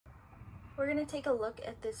We're going to take a look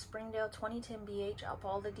at this Springdale 2010BH. I'll put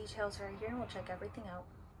all the details right here and we'll check everything out.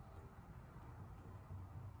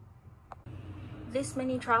 This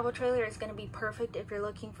mini travel trailer is going to be perfect if you're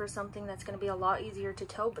looking for something that's going to be a lot easier to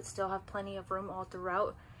tow but still have plenty of room all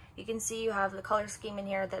throughout. You can see you have the color scheme in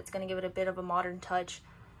here that's going to give it a bit of a modern touch.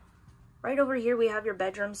 Right over here we have your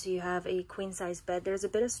bedroom, so you have a queen size bed. There's a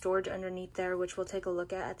bit of storage underneath there, which we'll take a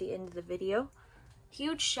look at the end of the video.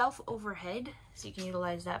 Huge shelf overhead, so you can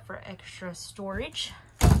utilize that for extra storage.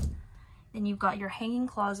 Then you've got your hanging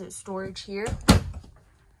closet storage here.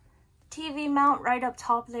 TV mount right up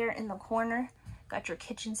top there in the corner. Got your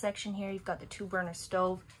kitchen section here. You've got the 2-burner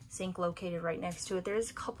stove, sink located right next to it. There's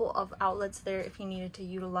a couple of outlets there if you needed to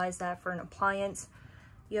utilize that for an appliance.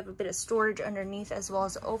 You have a bit of storage underneath as well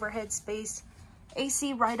as overhead space.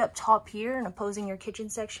 AC right up top here, and opposing your kitchen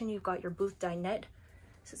section, you've got your booth dinette.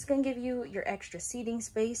 So it's going to give you your extra seating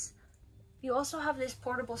space. You also have this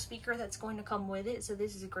portable speaker that's going to come with it. So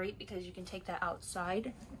this is great because you can take that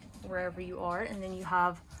outside wherever you are. And then you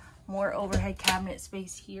have more overhead cabinet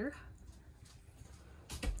space here.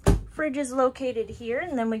 Fridge is located here,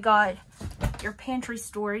 and then we got your pantry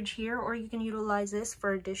storage here, or you can utilize this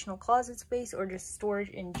for additional closet space or just storage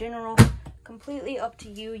in general. Completely up to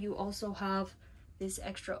you. You also have this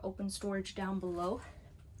extra open storage down below.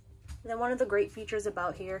 And then one of the great features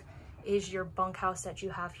about here is your bunkhouse that you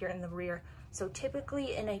have here in the rear. So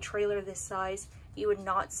typically in a trailer this size, you would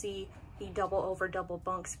not see the double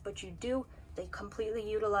bunks, but you do. They completely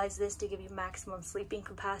utilize this to give you maximum sleeping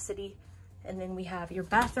capacity. And then we have your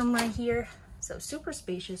bathroom right here. So super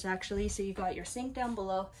spacious actually. So you got your sink down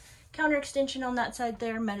below, counter extension on that side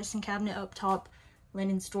there, medicine cabinet up top,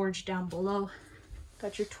 linen storage down below.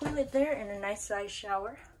 Got your toilet there and a nice size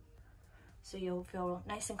shower. So you'll feel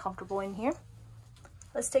nice and comfortable in here.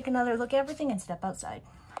 Let's take another look at everything and step outside.